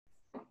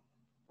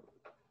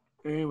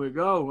Here we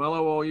go.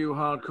 Hello, all you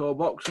hardcore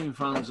boxing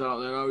fans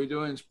out there. How are you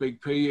doing? It's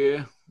Big P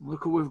here.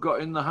 Look who we've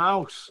got in the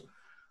house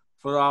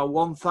for our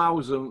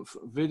 1000th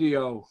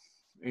video.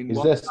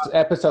 Is this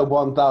episode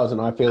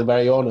 1000? I feel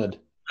very honoured.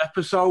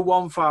 Episode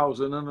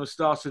 1000, and we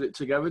started it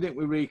together, didn't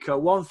we, Rico?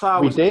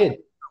 We did.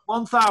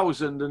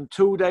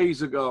 1002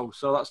 days ago.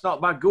 So that's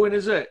not bad going,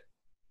 is it?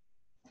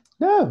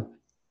 No.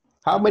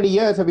 How many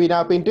years have you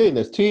now been doing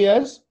this? 2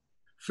 years?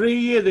 3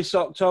 years this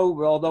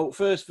October, although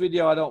first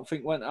video I don't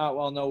think went out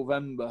on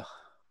November.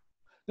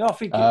 No, I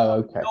think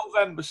okay.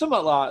 November,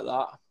 something like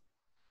that.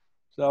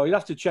 So you'd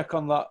have to check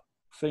on that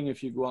thing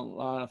if you go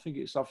online. I think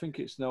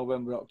it's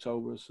November,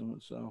 October or something.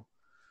 So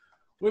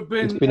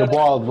it's been a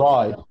wild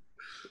ride.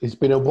 It's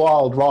been a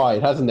wild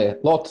ride, hasn't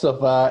it? Lots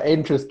of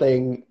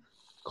interesting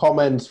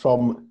comments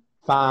from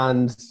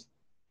fans,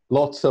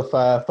 lots of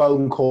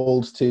phone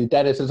calls to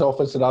Dennis's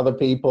office and other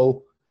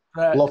people,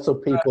 lots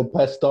of people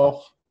pissed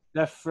off.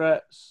 Death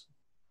threats.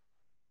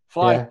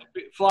 Fly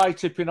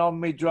tipping on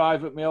me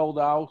drive at my old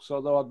house,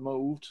 although I'd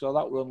moved, so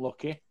that were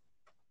unlucky.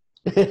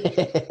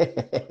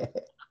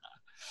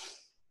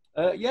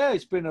 Yeah,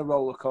 it's been a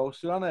roller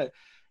coaster, hasn't it?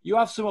 You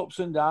have some ups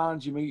and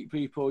downs. You meet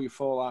people, you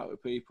fall out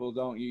with people,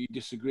 don't you? You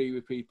disagree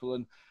with people,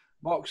 and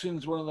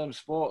boxing's one of them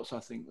sports. I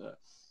think that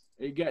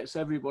it gets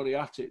everybody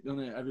at it, doesn't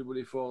it?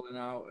 Everybody falling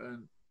out,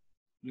 and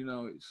you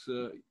know, it's.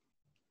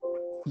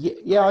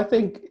 Yeah, I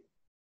think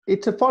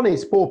it's a funny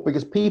sport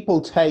because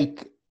people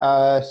take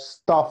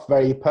stuff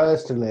very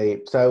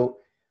personally. So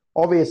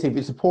obviously, if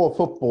you support a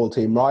football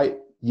team, right,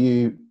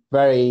 you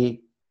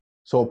very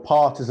sort of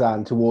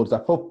partisan towards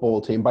that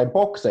football team. By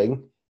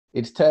boxing,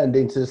 it's turned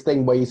into this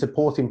thing where you're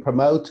supporting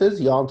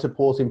promoters, you aren't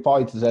supporting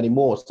fighters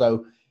anymore.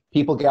 So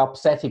people get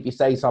upset if you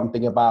say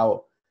something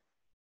about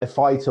a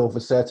fighter of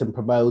a certain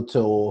promoter,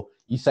 or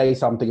you say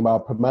something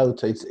about a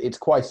promoter. It's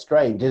quite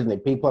strange, isn't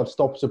it? People have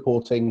stopped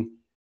supporting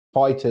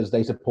fighters,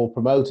 they support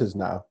promoters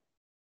now.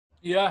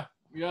 Yeah,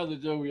 they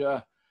do,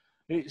 yeah.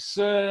 It's,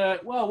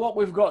 well, what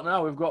we've got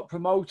now, we've got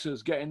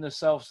promoters getting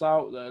themselves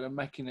out there and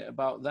making it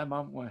about them,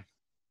 haven't we?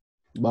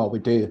 Well, we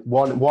do.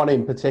 One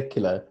in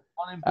particular.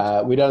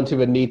 We don't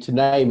even need to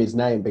name his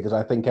name because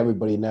I think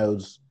everybody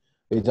knows.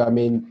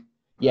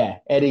 Yeah,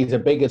 Eddie's a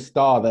bigger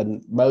star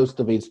than most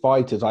of his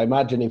fighters. I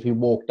imagine if you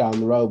walk down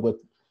the road with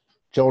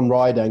John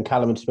Ryder and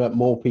Callum Smith,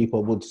 more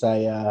people would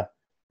say,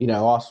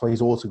 ask for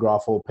his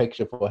autograph or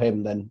picture for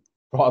him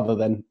rather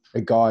than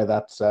a guy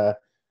that's the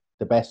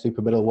best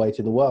super middleweight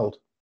in the world.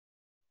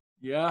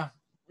 Yeah.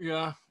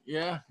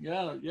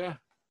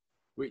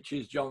 Which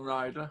is John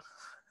Ryder.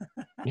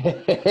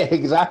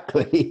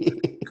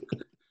 Exactly.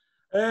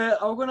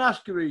 I'm going to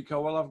ask you,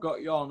 Rico, while I've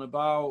got you on,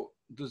 about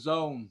the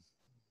zone.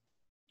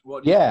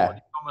 What do you think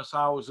of Thomas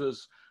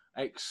Hauser's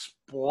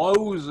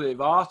explosive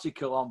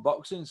article on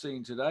boxing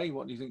scene today?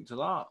 What do you think to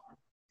that?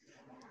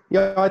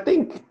 Yeah, I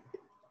think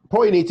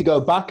probably need to go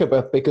back a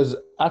bit because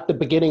at the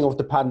beginning of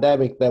the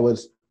pandemic, there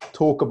was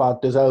talk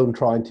about the zone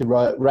trying to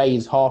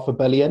raise $500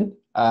 million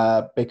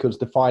because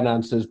the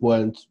finances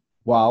weren't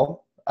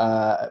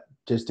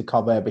just to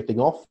cover everything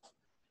off.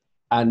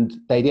 And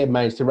they did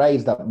manage to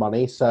raise that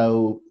money.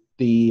 So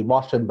the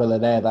Russian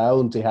billionaire that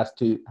owns it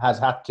has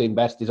had to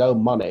invest his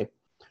own money.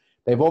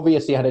 They've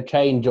obviously had a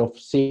change of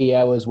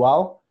CEO as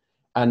well.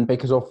 And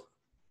because of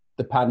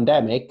the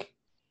pandemic,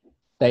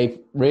 they've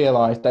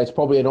realized there's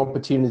probably an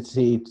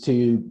opportunity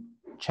to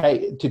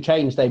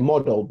change their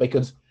model,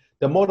 because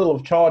the model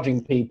of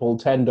charging people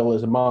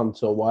 $10 a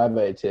month or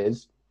whatever it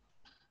is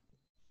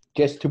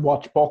just to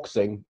watch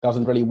boxing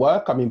doesn't really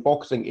work. I mean,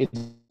 boxing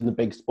isn't a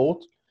big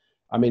sport.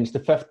 I mean, it's the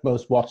 5th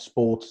most watched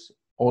sport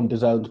on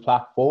DAZN's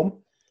platform.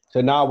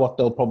 So now what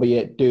they'll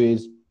probably do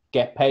is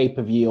get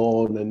pay-per-view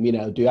on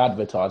and, do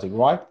advertising,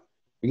 right?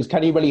 Because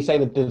can you really say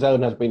that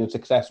DAZN has been a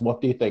success? What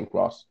do you think,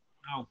 Ross?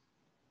 No.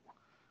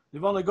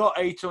 They've only got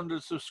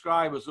 800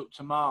 subscribers up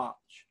to March.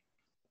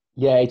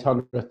 Yeah,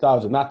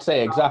 800,000. That's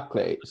it,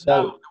 exactly. So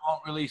they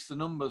won't release the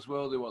numbers,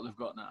 will they, what they've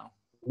got now?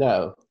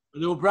 No. But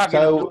they were bragging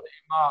about it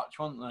in March,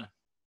 weren't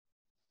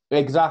they?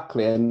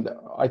 Exactly. And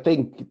I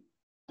think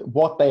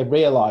what they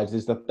realize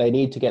is that they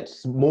need to get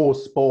more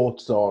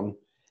sports on.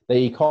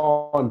 They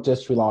can't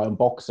just rely on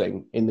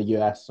boxing in the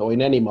US or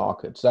in any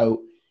market.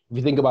 So if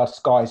you think about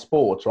Sky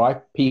Sports,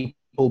 right?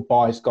 People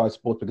buy Sky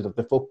Sports because of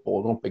the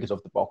football, not because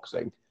of the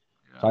boxing.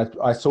 Yeah.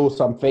 So I saw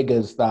some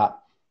figures that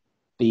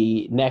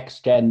the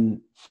next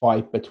gen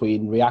fight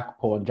between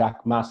Riakpo and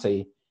Jack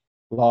Massey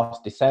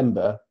last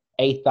December,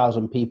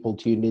 8,000 people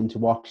tuned in to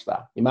watch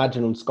that.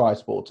 Imagine on Sky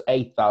Sports,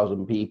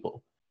 8,000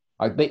 people.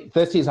 Like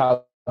this is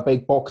how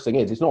big boxing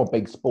is. It's not a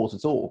big sport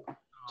at all.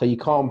 So you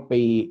can't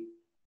be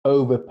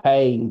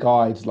overpaying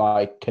guys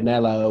like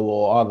Canelo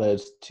or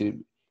others to,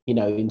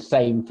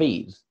 insane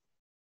fees.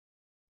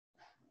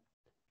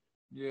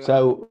 Yeah.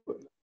 So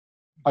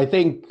I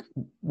think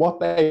what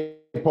they're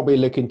probably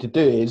looking to do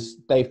is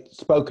they've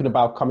spoken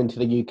about coming to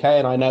the UK,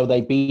 and I know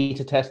they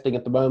beta testing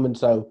at the moment,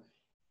 so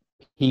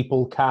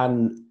people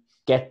can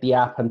get the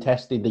app and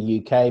test in the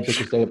UK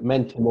because they're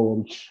meant to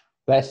launch,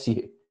 bless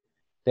you,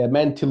 they're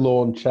meant to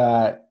launch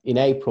in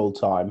April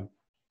time.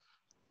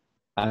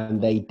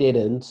 and they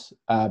didn't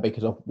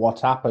because of what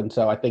happened.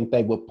 So I think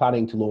they were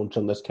planning to launch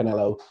on this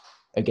Canelo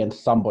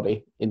against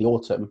somebody in the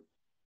autumn,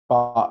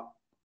 but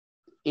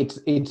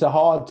it's a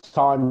hard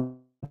time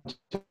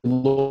to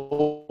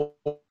launch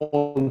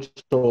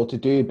or to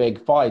do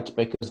big fights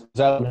because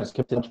Zone has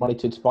kept much money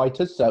to its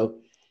fighters. So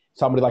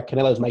somebody like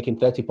Canelo is making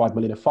 35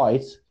 million a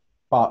fight,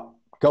 but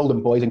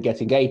Golden Boy isn't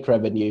getting gate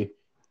revenue.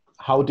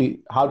 How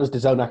does the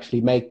Zone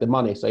actually make the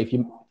money? So if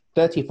you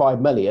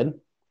 35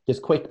 million,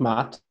 just quick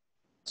math.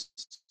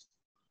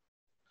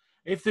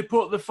 If they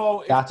put the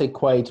phone, that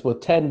equates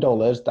with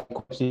 $10. That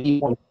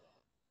equates.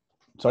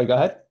 Sorry, go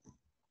ahead.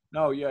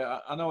 No, yeah,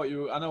 I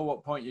know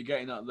what point you're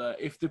getting at there.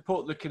 If they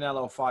put the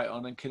Canelo fight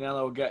on and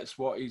Canelo gets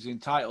what he's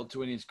entitled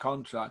to in his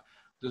contract,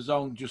 the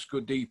Zone just go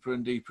deeper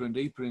and deeper and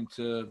deeper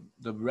into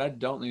the red,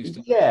 don't they?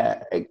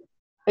 Yeah,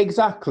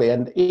 exactly.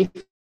 And if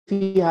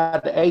he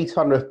had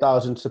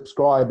 800,000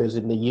 subscribers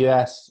in the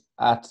US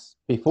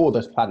before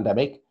this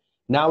pandemic,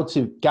 now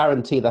to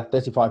guarantee that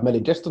 35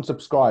 million just on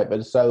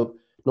subscribers, so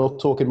not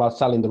talking about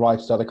selling the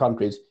rights to other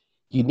countries,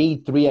 you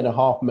need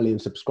 3.5 million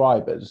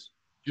subscribers.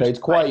 So it's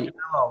quite,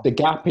 the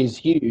gap is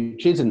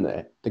huge, isn't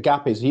it? The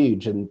gap is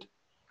huge, and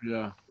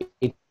yeah,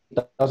 it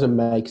doesn't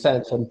make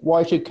sense. And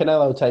why should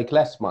Canelo take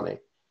less money?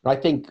 I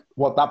think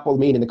what that will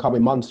mean in the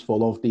coming months for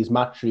all of these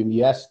Matchroom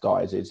US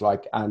guys is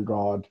like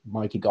Andrade,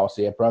 Mikey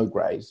Garcia,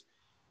 Prograis.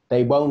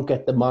 They won't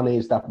get the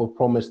monies that were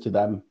promised to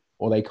them,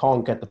 or they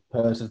can't get the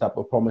purses that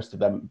were promised to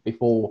them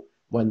before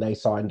when they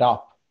signed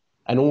up.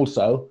 And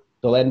also,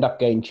 they'll end up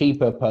getting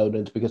cheaper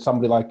opponents because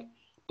somebody like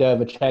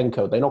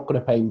Derevchenko, they're not going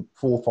to pay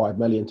 4 or 5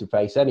 million to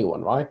face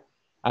anyone, right?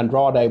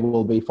 Andrade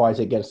will be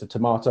fighting against a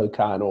tomato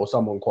can or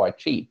someone quite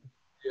cheap.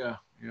 Yeah,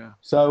 yeah.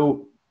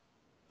 So,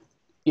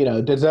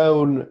 the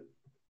Zone,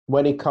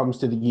 when it comes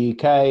to the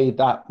UK,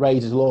 that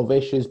raises a lot of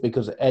issues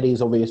because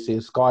Eddie's obviously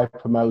a Sky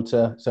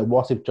promoter. So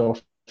what if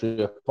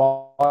Joshua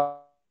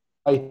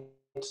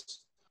fights?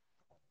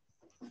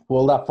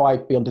 Will that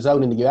fight be on the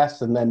Zone in the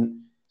US and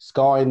then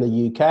Sky in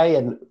the UK?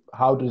 And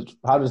how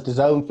does the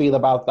Zone feel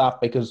about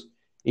that? Because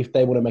if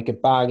they want to make a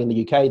bang in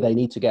the UK, they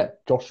need to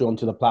get Joshua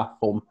onto the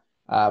platform.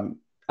 And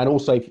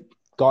also, if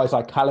guys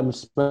like Callum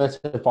Smith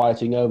are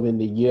fighting over in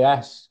the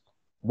US,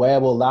 where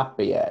will that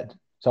be, Ed?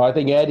 So I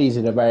think Eddie's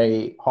in a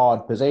very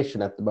hard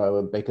position at the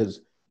moment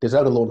because there's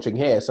only launching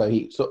here, so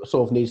he sort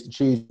of needs to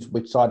choose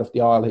which side of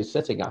the aisle he's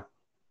sitting at.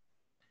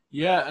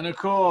 Yeah, and of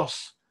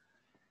course,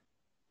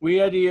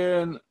 Eddie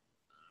Hearn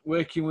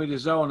working with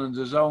his own and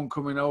his own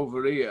coming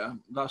over here,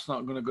 that's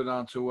not going to go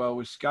down too well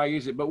with Sky,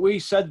 is it? But we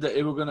said that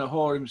he was going to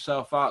whore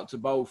himself out to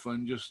both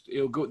and just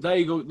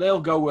they'll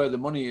go where the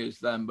money is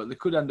then, but they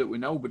could end up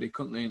with nobody,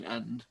 couldn't they, in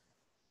end?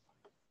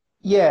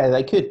 Yeah,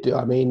 they could do.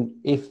 I mean,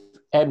 if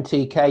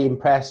MTK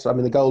impress,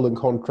 the golden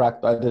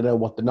contract, I don't know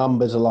what the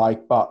numbers are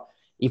like, but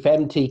if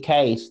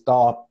MTK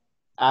start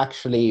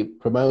actually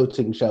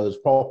promoting shows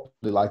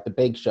properly, like the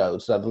big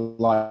shows, so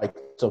like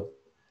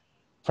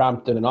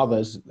Frampton and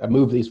others, and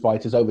move these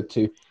fighters over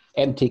to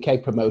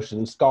MTK promotion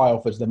and Sky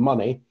offers them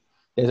money,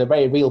 there's a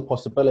very real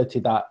possibility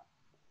that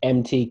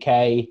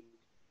MTK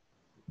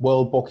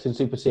World Boxing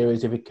Super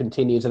Series, if it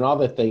continues and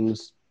other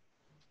things,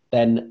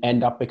 then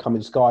end up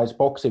becoming Sky's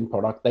boxing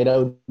product. They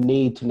don't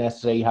need to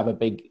necessarily have a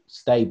big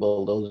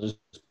stable. They'll just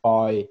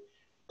buy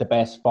the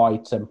best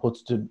fights and put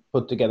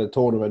together a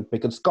tournament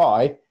because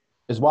Sky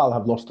as well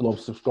have lost a lot of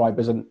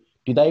subscribers. And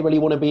do they really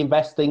want to be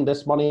investing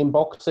this money in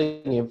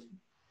boxing if,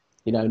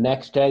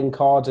 next gen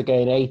cards are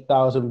getting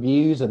 8,000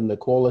 views and the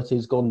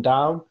quality's gone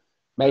down?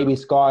 Maybe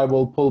Sky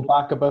will pull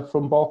back a bit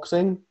from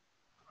boxing.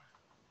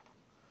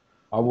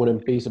 I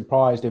wouldn't be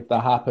surprised if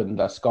that happened,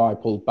 that Sky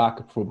pulled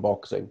back from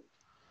boxing.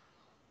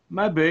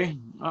 Maybe.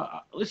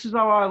 This is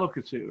how I look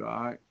at it,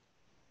 right?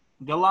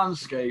 The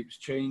landscape's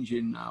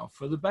changing now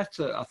for the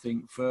better, I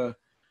think, for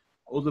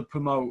other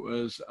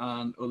promoters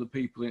and other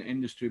people in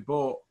industry.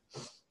 But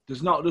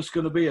there's not just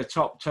going to be a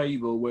top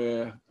table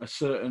where a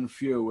certain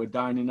few are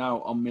dining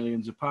out on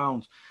millions of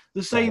pounds.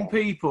 The same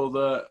people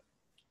that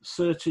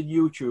certain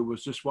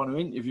YouTubers just want to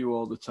interview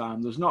all the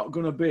time. There's not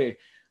going to be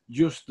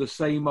just the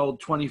same old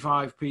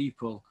 25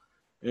 people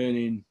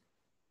earning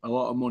a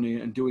lot of money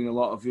and doing a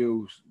lot of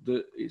views.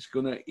 That it's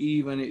going to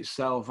even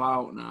itself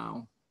out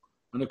now.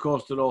 And of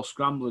course, they're all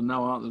scrambling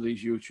now, aren't they,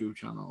 these YouTube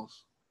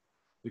channels?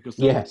 Because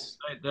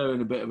they're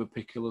in a bit of a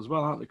pickle as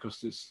well, aren't they?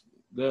 Because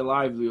their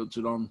livelihoods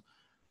are on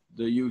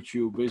the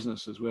YouTube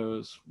business as well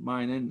as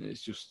mine, isn't it?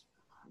 It's just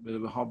a bit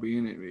of a hobby,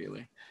 isn't it,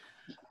 really?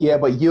 Yeah,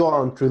 but you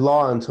aren't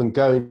reliant on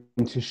going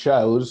to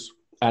shows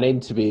and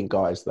interviewing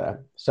guys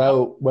there.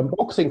 So when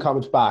boxing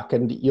comes back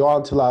and you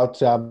aren't allowed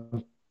to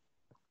have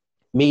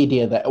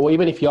media there, or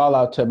even if you're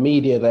allowed to have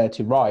media there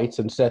to write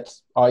and sit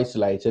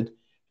isolated,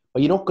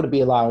 but you're not going to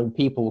be allowing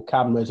people,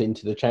 cameras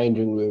into the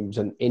changing rooms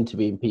and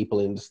interviewing people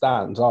in the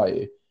stands, are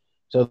you?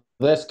 So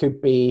this could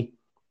be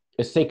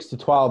a 6 to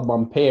 12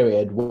 month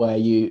period where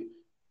you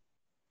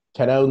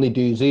can only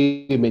do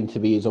Zoom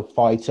interviews of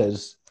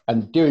fighters.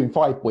 And during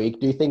fight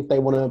week, do you think they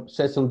want to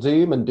sit on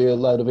Zoom and do a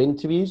load of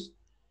interviews?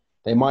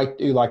 They might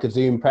do like a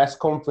Zoom press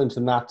conference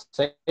and that's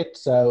it.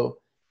 So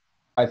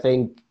I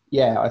think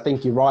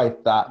you're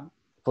right that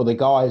for the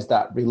guys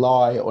that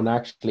rely on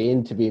actually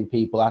interviewing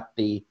people at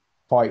the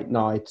fight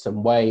nights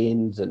and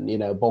weigh-ins and, you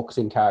know,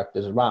 boxing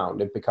characters around,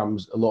 it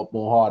becomes a lot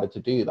more harder to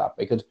do that,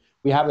 because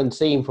we haven't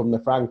seen from the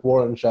Frank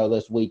Warren show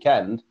this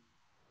weekend,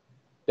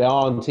 there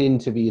aren't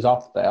interviews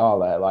up there, are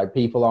there? Like,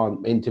 people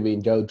aren't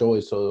interviewing Joe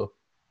Joyce or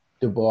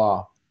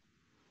Dubois.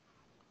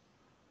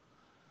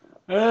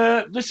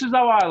 This is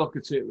how I look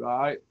at it,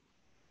 right?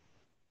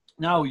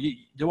 Now,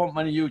 there weren't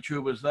many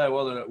YouTubers there,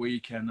 were there, at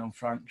weekend on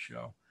Frank's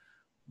show?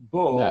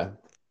 But No.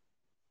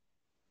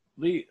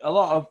 A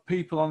lot of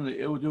people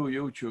who do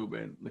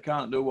YouTubing, they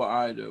can't do what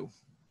I do,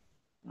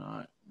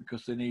 right?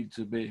 Because they need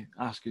to be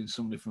asking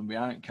somebody from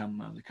behind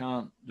camera. They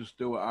can't just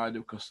do what I do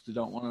because they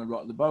don't want to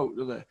rock the boat,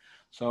 do they?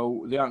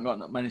 So they haven't got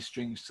that many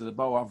strings to the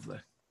bow, have they?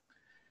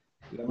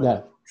 You know what I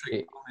mean?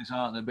 Trick ponies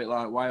aren't they? A bit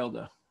like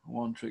Wilder,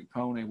 one trick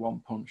pony,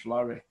 one punch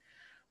Larry.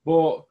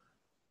 But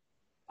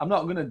I'm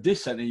not going to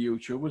diss any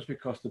YouTubers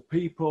because the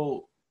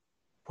people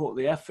put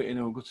the effort in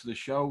who go to the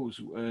shows.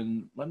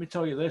 And let me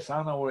tell you this,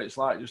 I know what it's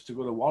like just to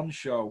go to one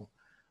show.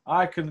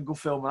 I can go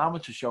film an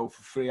amateur show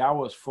for 3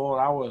 hours,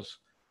 4 hours.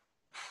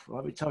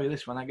 Let me tell you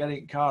this, when I get in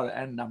the car at the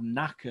end, I'm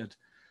knackered.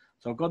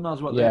 So God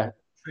knows what they're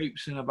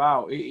traipsing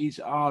about. It is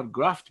hard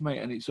graft, mate,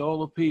 and it's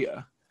all up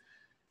here.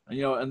 And,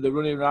 you know, and they're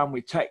running around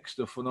with tech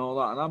stuff and all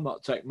that. And I'm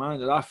not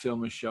tech-minded. I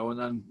film a show and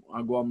then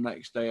I go on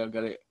next day, I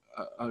get it.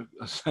 I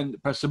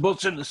press a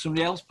button and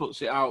somebody else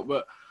puts it out.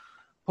 But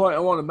the point I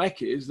want to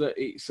make it is that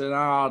it's an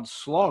hard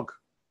slog.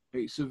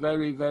 It's a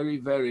very, very,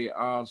 very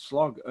hard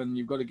slog. And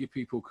you've got to give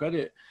people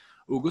credit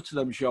who go to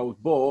them shows.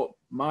 But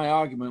my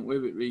argument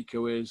with it,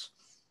 Riku, is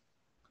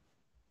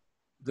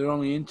they're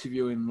only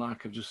interviewing,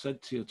 like I've just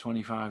said to you,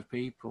 25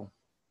 people.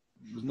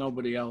 There's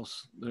nobody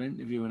else they're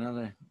interviewing, are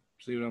they?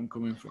 See where I'm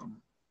coming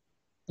from?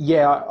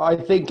 Yeah, I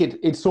think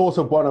it's sort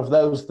of one of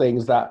those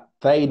things that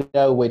they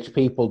know which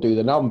people do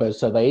the numbers,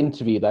 so they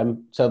interview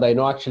them, so they're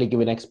not actually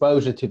giving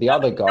exposure to the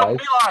other guys.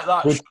 Like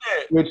that,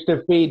 which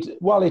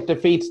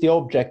defeats the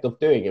object of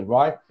doing it,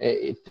 right?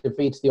 It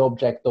defeats the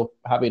object of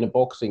having a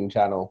boxing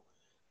channel.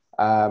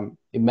 In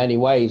many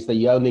ways, that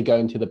you're only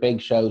going to the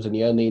big shows and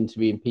you're only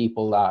interviewing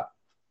people that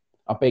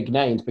are big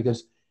names,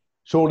 because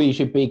surely you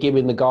should be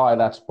giving the guy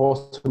that's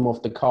bottom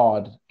of the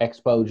card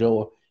exposure,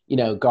 or, you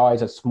know,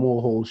 guys at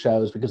small hall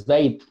shows, because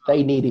they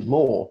need it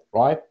more,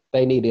 right?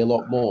 They need it a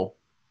lot more.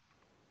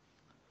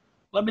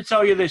 Let me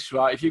tell you this,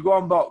 right? If you go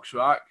on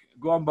BoxRec,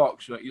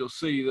 you'll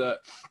see that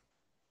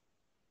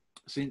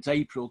since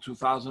April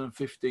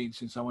 2015,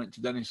 since I went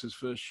to Dennis's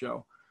first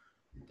show,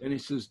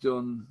 Dennis has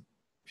done,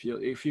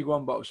 if you go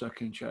on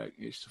BoxRec and check,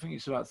 I think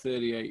it's about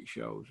 38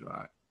 shows,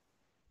 right?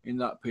 In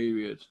that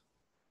period.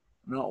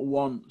 Not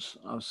once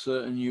have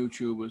certain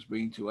YouTubers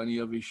been to any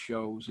of his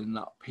shows in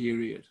that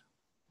period.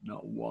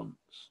 Not once.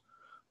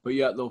 But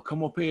yet they'll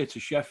come up here to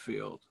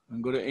Sheffield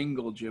and go to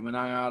Ingle Gym and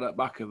hang out at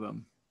back of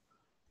them.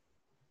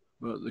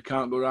 But they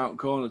can't go round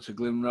corner to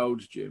Glyn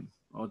Rhodes Gym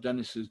or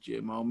Dennis's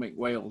gym or Mick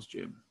Wales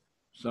Gym.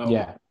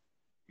 So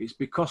it's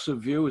because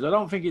of views. I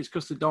don't think it's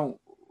because they don't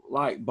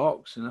like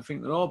boxing. I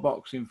think they're all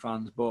boxing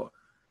fans, but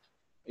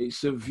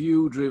it's a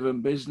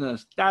view-driven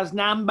business. There's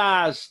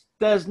numbers.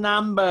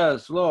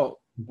 Look,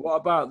 what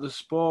about the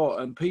sport?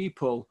 And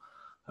people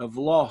have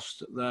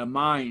lost their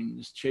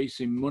minds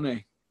chasing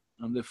money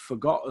and they've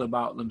forgotten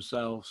about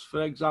themselves.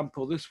 For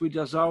example, this with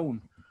DAZN.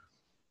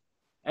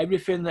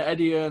 Everything that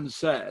Eddie Hearn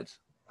said,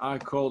 I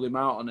called him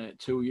out on it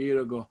 2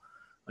 years ago,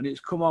 and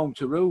it's come home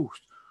to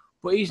roost.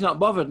 But he's not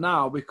bothered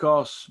now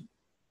because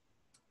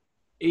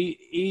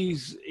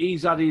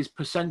he's had his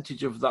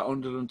percentage of that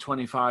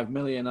 125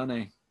 million,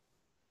 hasn't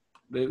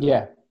he?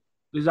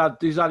 He's had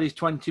his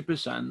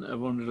 20% of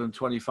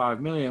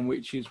 125 million,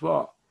 which is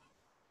what?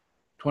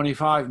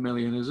 25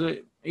 million, is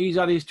it? He's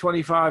had his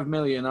 25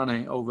 million,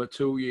 hasn't he, over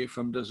 2 years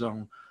from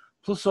DAZN,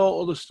 plus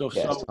all other stuff.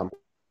 Yes. So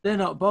they're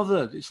not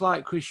bothered. It's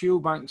like Chris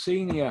Eubank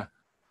Sr.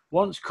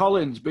 Once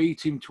Collins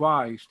beat him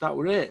twice, that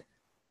were it.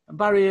 And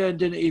Barry Hearn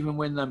didn't even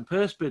win them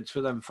purse bids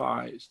for them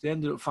fights. They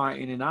ended up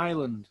fighting in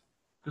Ireland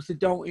because they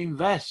don't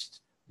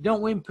invest. They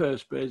don't win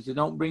purse bids. They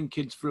don't bring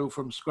kids through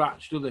from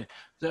scratch, do they,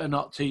 that are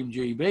not Team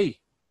GB.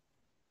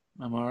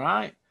 Am I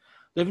right?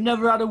 They've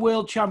never had a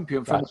world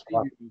champion from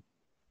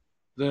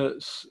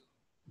that's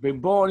been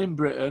born in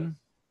Britain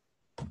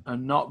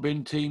and not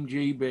been Team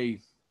GB.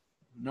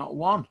 Not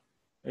one.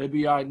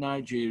 ABI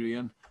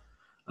Nigerian.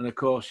 And of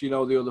course, you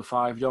know the other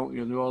five, don't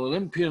you? They're all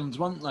Olympians,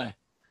 weren't they?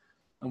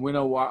 And we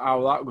know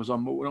how that goes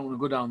on, but we don't want to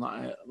go down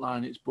that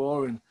line. It's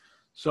boring.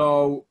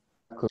 So,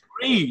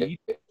 Reed.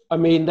 I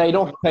mean, they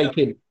don't take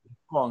it.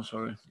 Go on,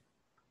 sorry.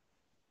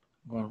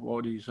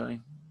 What are you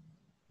saying?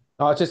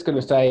 I was just going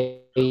to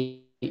say,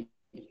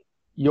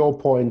 your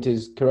point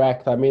is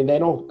correct. I mean, they're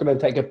not going to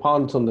take a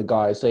punt on the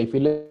guys. So if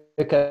you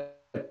look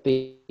at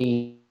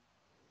the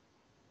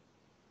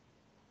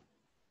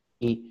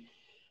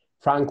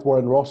Frank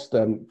Warren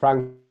roster,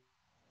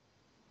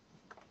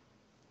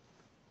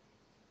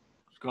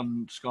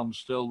 It's gone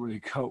still, really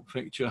coat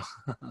picture.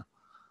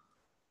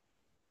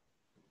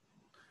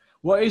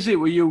 What is it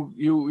with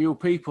you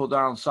people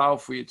down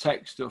south with your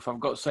tech stuff?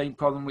 I've got the same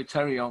problem with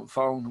Terry on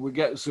phone. We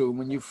get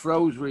Zoom and you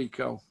froze,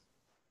 Rico.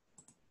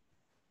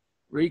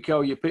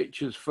 Rico, your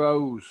pictures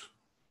froze.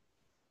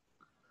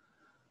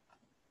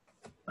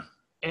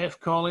 If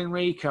calling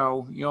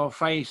Rico, your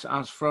face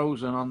has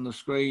frozen on the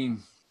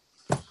screen.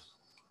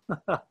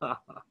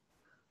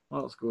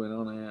 What's going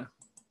on here?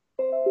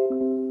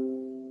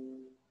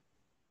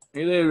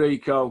 Hey there,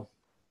 Rico.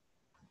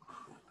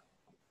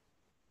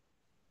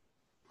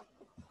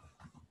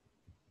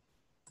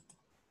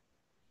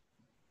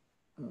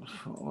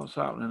 What's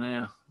happening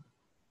here?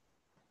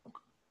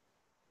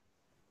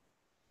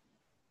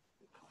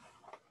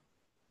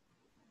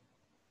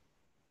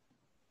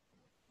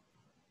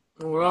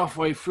 We're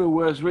halfway through.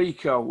 Where's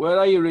Rico? Where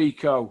are you,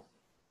 Rico?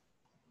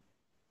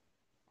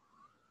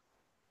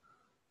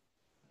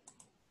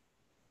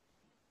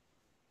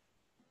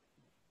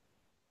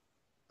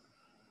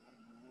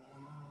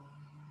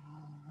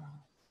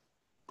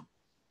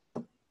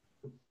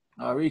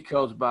 Oh,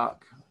 Rico's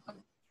back.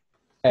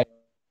 Hey,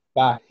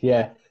 back,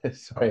 yeah.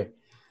 Sorry.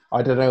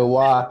 I don't know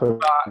what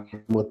happened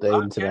with the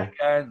internet.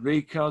 Again.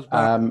 Rico's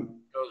back.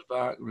 Rico's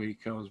back.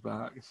 Rico's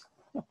back.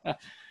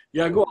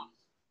 Yeah, go on.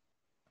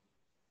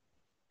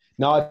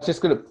 No, I was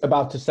just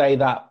about to say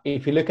that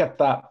if you look at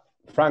that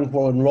Frank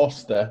Warren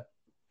roster,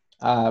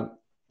 a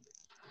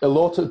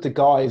lot of the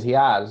guys he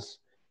has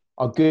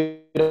are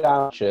good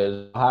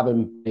amateurs,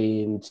 haven't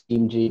been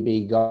Team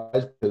GB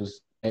guys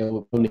because they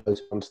were only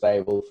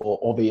unstable for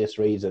obvious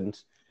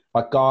reasons.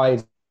 But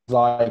guys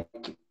like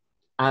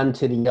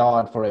Anthony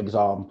Yard, for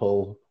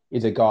example,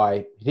 is a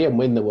guy, he didn't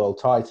win the world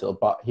title,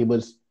 but he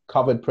was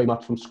covered pretty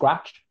much from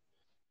scratch.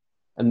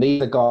 And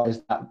these are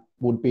guys that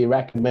would be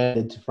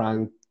recommended to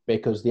Frank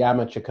because the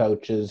amateur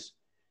coaches,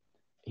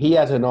 he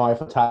has an eye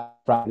for talent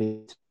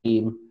in his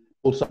team.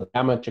 Also, the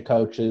amateur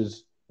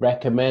coaches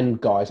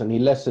recommend guys and he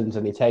listens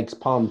and he takes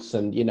punts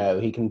and, you know,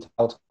 he can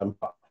tell them.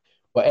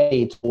 But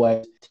it's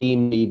always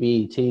Team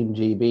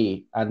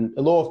GB. And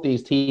a lot of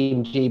these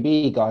Team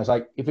GB guys,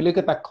 like if you look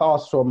at that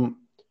class from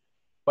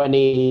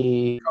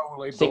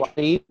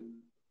 2016,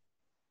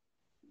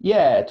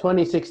 yeah,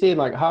 2016,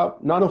 like how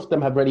none of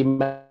them have really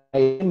made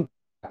impact,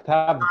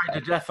 have they?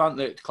 Died of death, aren't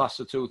they? Class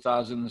of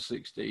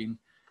 2016.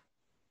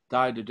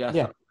 Died of death.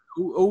 Yeah.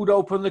 Who'd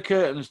open the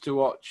curtains to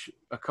watch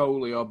a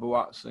Coley or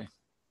Buatsi?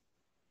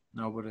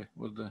 Nobody,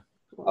 would there?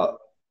 Well,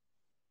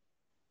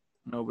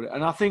 nobody.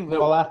 And I think that.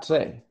 Well, that's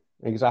it.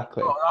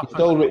 Exactly.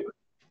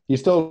 You're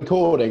still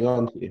recording,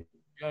 aren't you?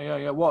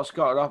 Yeah. What's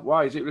got up?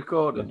 Why is it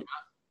recording?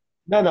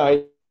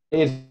 No,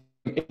 it's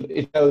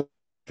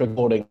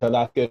recording, so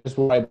that's good. Just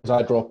why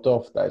I dropped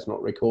off that it's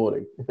not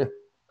recording. Is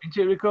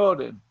it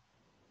recording?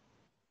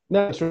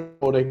 No, it's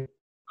recording.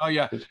 Oh,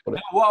 yeah.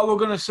 Now, what we're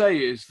going to say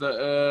is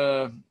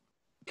that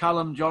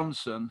Callum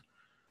Johnson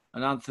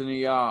and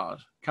Anthony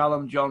Yard,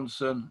 Callum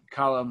Johnson,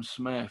 Callum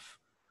Smith,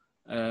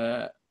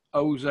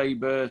 Jose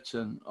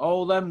Burton,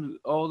 all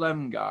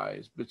them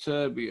guys,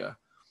 Baturbia,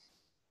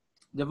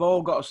 they've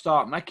all got to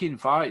start making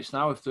fights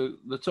now. If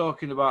they're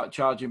talking about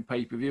charging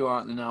pay-per-view,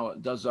 aren't they, now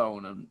at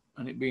DAZN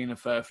and it being a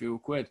fair few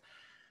quid.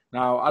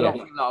 Now, I don't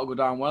think that'll go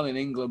down well in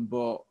England,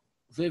 but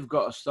they've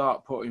got to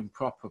start putting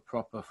proper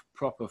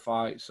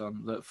fights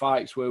on. The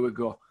fights where we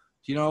go,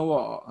 do you know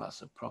what?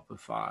 That's a proper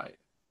fight.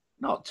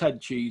 Not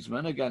Ted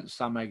Cheeseman against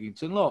Sam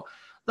Eggington. Look,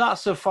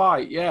 that's a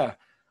fight, yeah.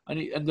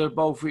 And they're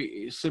both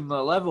at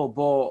similar level,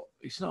 but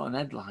it's not an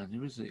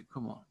headliner, is it?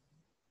 Come on.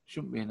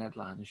 Shouldn't be an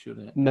headliner, should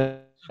it? No.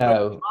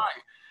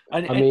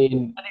 And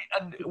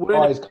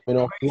guys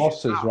coming off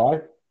losses,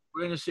 right?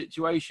 We're in a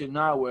situation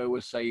now where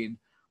we're saying,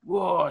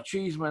 whoa,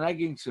 Cheeseman,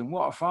 Eggington,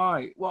 what a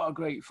fight. What a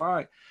great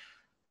fight.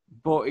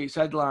 But it's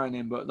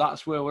headlining. But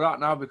that's where we're at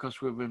now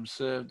because we've been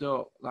served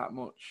up that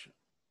much.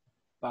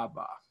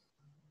 Bye-bye.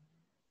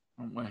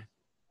 Haven't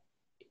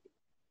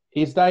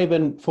we? Is that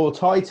even for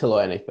title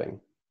or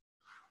anything?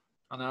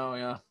 I know,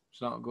 yeah.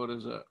 It's not good,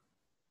 is it?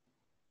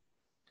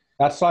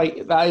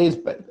 That is,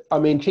 I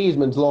mean,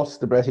 Cheeseman's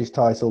lost the British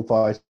title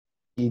fight.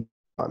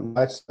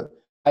 That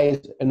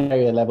is an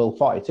area level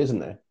fight,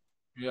 isn't it?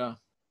 Yeah.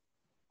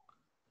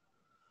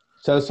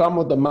 So some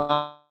of the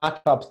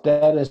matchups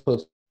Dennis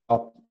puts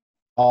up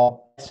are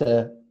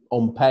better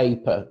on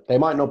paper. They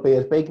might not be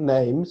as big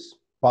names,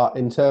 but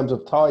in terms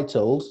of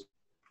titles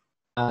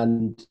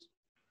and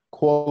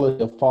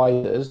quality of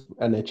fighters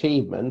and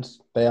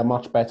achievements, they are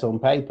much better on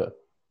paper.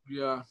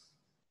 Yeah.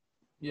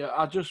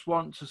 I just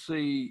want to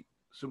see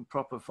some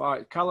proper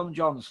fights. Callum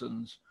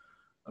Johnson's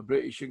a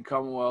British and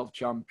Commonwealth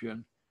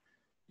champion.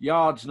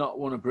 Yard's not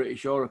won a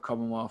British or a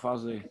Commonwealth,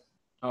 has he?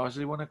 Oh, has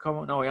he won a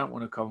Commonwealth? No, he hasn't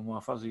won a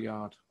Commonwealth, has he,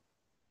 Yard?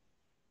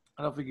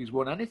 I don't think he's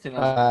won anything.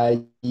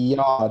 Yard,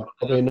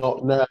 probably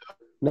not. No,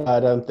 I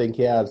don't think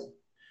he has.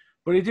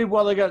 But he did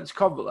well against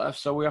Kovalev,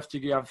 so we have to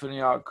give Anthony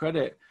Yard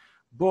credit.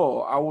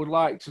 But I would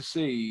like to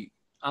see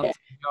Anthony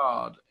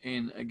Yard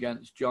in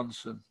against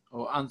Johnson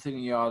or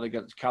Anthony Yard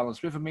against Callum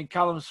Smith. I mean,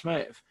 Callum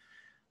Smith,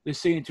 they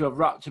seem to have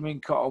wrapped him in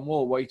cotton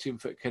wool waiting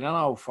for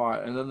Canelo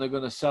fight, and then they're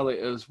going to sell it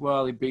as,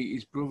 well, he beat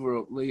his brother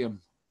up, Liam.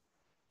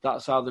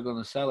 That's how they're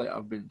going to sell it,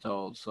 I've been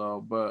told.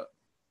 So, but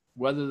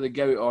whether they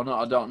get it or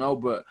not, I don't know.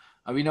 But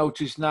have you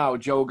noticed now,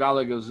 Joe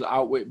Gallagher's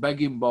out with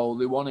Begging Bowl?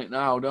 They want it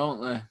now,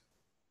 don't they?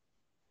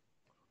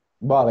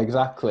 Well,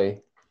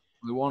 exactly.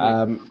 They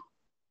want it.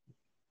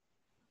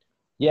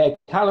 Yeah,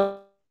 Callum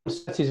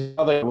said his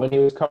brother when he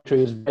was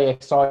country was very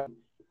excited,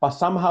 but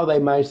somehow they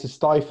managed to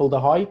stifle the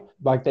hype.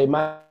 Like they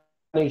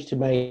managed to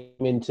make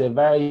him into a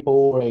very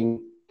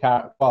boring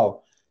character.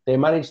 Well, they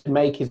managed to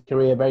make his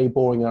career very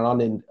boring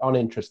and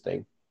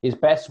uninteresting. His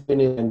best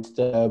win against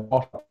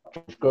Josh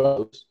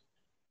Groves,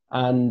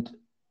 and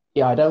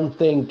yeah, I don't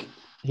think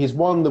he's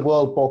won the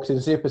World Boxing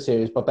Super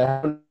Series, but they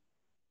haven't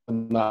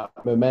done that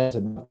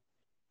momentum.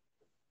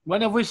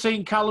 When have we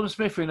seen Callum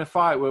Smith in a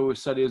fight where we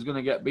said he was going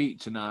to get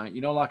beat tonight?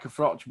 You know, like a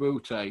Froch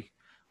Booty,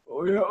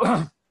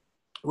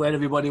 where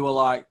everybody were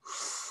like,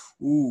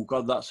 "Ooh,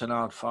 God, that's an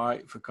hard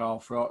fight for Carl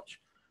Froch."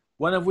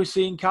 When have we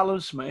seen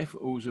Callum Smith,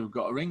 who's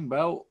got a ring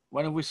belt?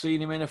 When have we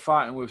seen him in a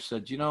fight and we've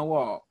said, "You know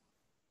what?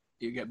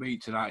 You get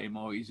beat tonight, him,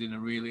 or he's in a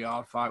really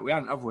hard fight." We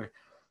haven't, have we?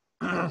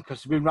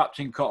 Because he's been wrapped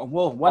in cotton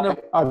wool.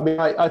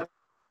 I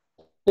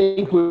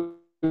think we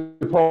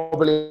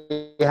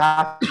probably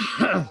have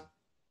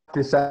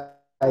to say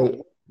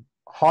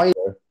higher,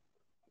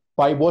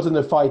 but it wasn't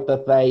a fight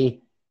that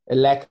they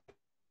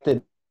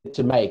elected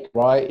to make,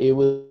 right? It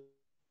was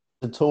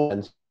a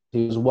tournament.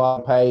 He was well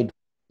paid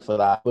for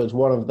that. It was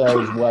one of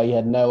those where he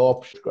had no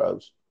options,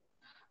 Groves.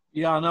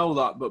 Yeah, I know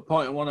that, but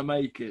point I want to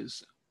make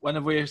is, when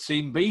have we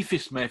seen Beefy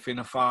Smith in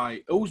a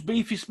fight? Who's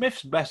Beefy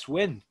Smith's best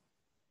win?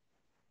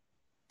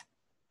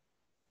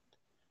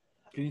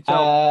 Can you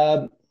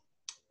tell?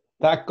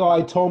 That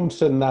guy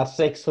Thompson, that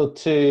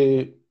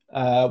 6'2",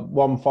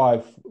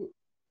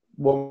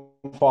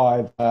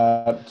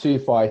 152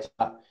 fight.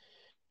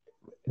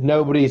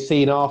 Nobody's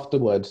seen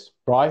afterwards,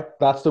 right?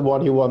 That's the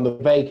one who won the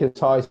vacant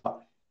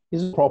title.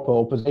 He's a proper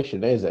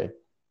opposition, is he?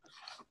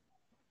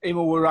 Him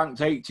who were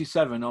ranked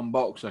 87 on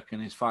Boxer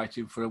and is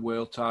fighting for a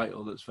world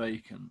title that's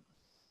vacant.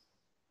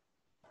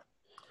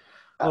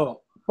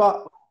 Look,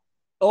 but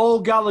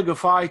all Gallagher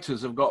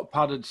fighters have got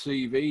padded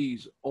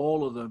CVs,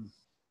 all of them.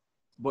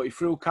 But he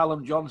threw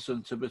Callum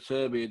Johnson to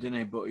Baturbia, didn't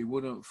he? But he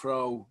wouldn't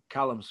throw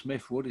Callum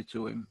Smith, would he,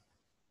 to him?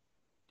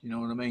 You know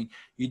what I mean?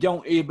 You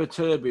don't hear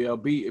Baturbia or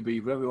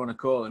Beaterby, whatever you want to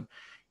call him.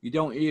 You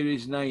don't hear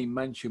his name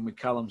mentioned with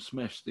Callum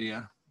Smith's, do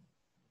you?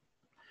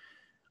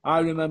 I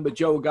remember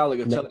Joe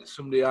Gallagher telling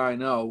somebody I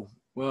know,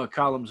 well,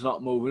 Callum's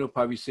not moving up.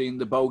 Have you seen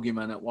the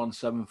bogeyman at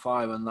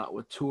 175? And that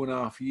was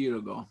 2.5 years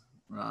ago,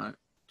 right?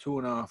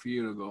 2.5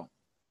 years ago.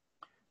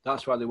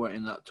 That's why they went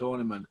in that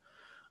tournament.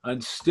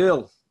 And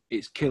still,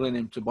 it's killing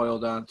him to boil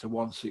down to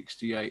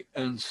 168.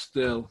 And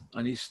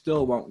he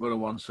still won't go to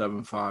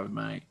 175,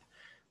 mate.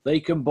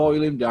 They can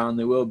boil him down,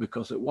 they will,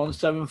 because at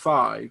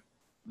 175,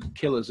 the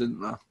killers,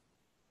 isn't there?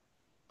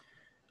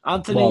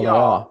 Anthony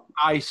Yard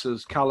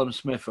ices Callum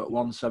Smith at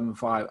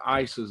 175.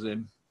 Ices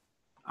him,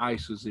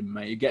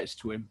 mate. He gets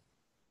to him.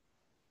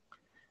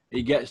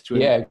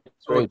 Yeah,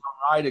 so John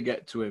Ryder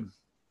get to him.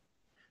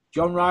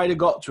 John Ryder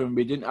got to him,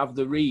 but he didn't have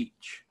the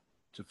reach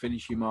to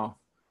finish him off.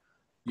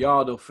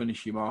 Yard will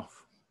finish him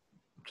off.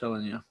 I'm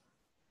telling you.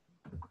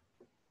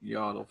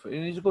 Yard will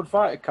finish. He's a good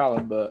fighter,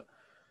 Callum, but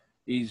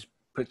he's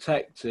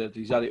protected.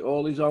 He's had it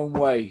all his own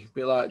way, a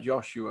bit like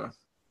Joshua.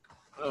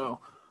 Oh.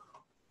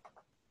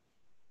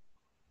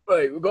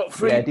 Wait, we've got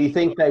 3. Yeah, do you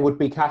think they would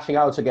be cashing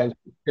out against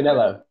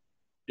Canelo?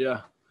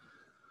 Yeah.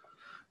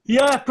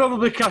 Yeah,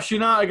 probably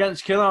cashing out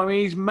against Canelo. I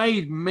mean, he's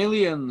made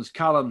millions,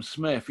 Callum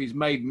Smith. He's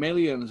made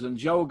millions, and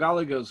Joe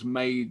Gallagher's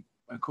made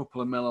a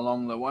couple of mil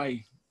along the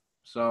way.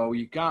 So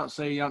you can't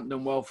say he hasn't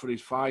done well for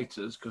his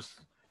fighters, because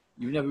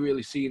you've never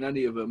really seen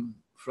any of them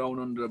thrown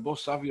under a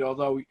bus, have you?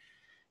 Although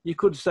you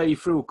could say he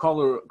threw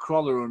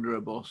Crawler under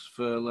a bus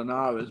for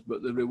Linares,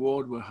 but the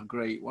reward was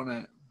great,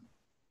 wasn't it?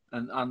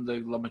 And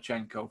the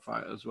Lomachenko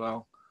fight as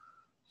well.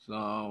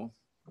 So,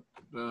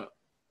 but...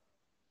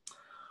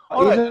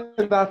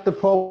 Isn't that the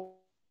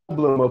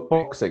problem of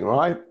boxing,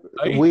 right?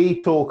 Hey?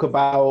 We talk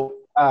about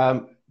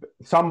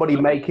somebody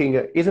making...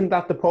 Isn't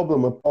that the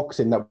problem of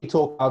boxing, that we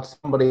talk about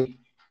somebody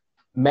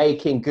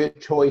making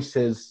good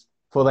choices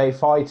for their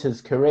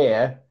fighter's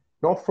career,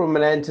 not from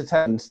an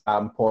entertainment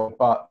standpoint,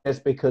 but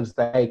just because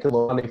they make a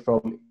lot of money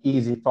from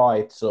easy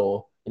fights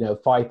or,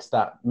 fights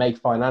that make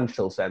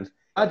financial sense.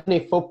 Imagine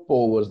if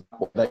football was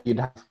that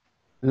you'd have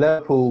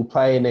Liverpool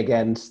playing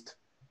against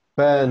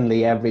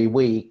Burnley every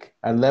week,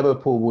 and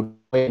Liverpool would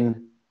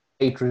win,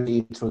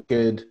 receipts were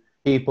good,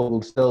 people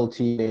would still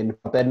tune in,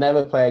 but they'd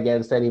never play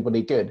against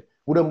anybody good.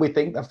 Wouldn't we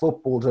think that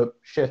football's a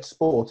shit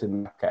sport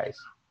in that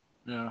case?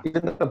 Yeah.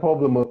 Isn't that the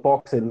problem with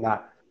boxing,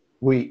 that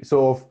we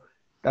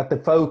that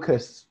the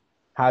focus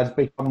has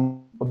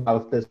become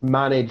about this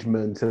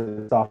management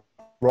and stuff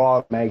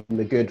rather than making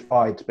the good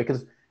fights,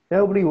 because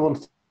nobody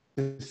wants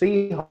to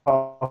see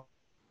how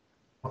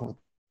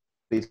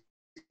these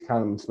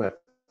Callum Smith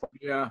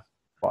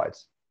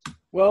fights.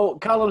 Well,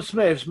 Callum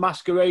Smith's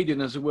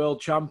masquerading as a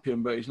world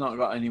champion, but he's not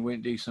got any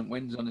decent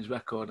wins on his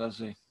record, has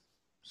he?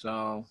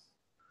 So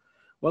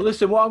Well,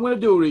 listen, what I'm going to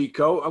do,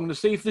 Rico, I'm going to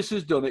see if this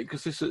has done it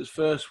because this is its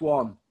first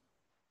one.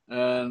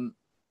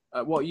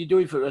 What are you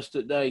doing for the rest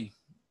of the day?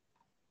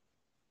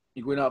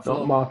 You going out for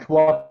Not lunch? much.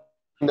 What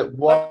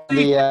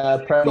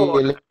the Premier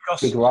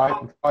League,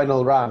 right?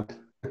 Final round.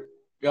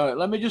 Yeah,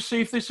 let me just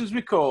see if this is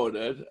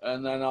recorded,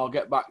 and then I'll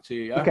get back to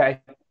you. Yeah? Okay.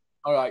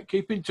 All right.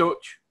 Keep in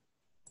touch.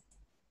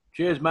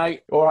 Cheers,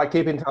 mate. All right.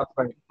 Keep in touch,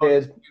 mate.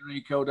 Cheers.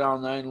 Rico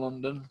down there in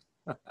London.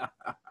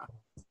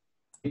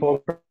 Keep on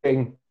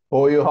praying,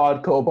 all you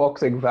hardcore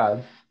boxing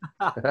fans.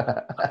 Have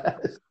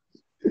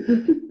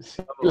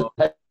a look.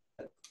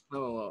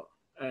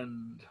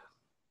 End.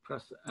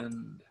 Press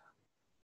end.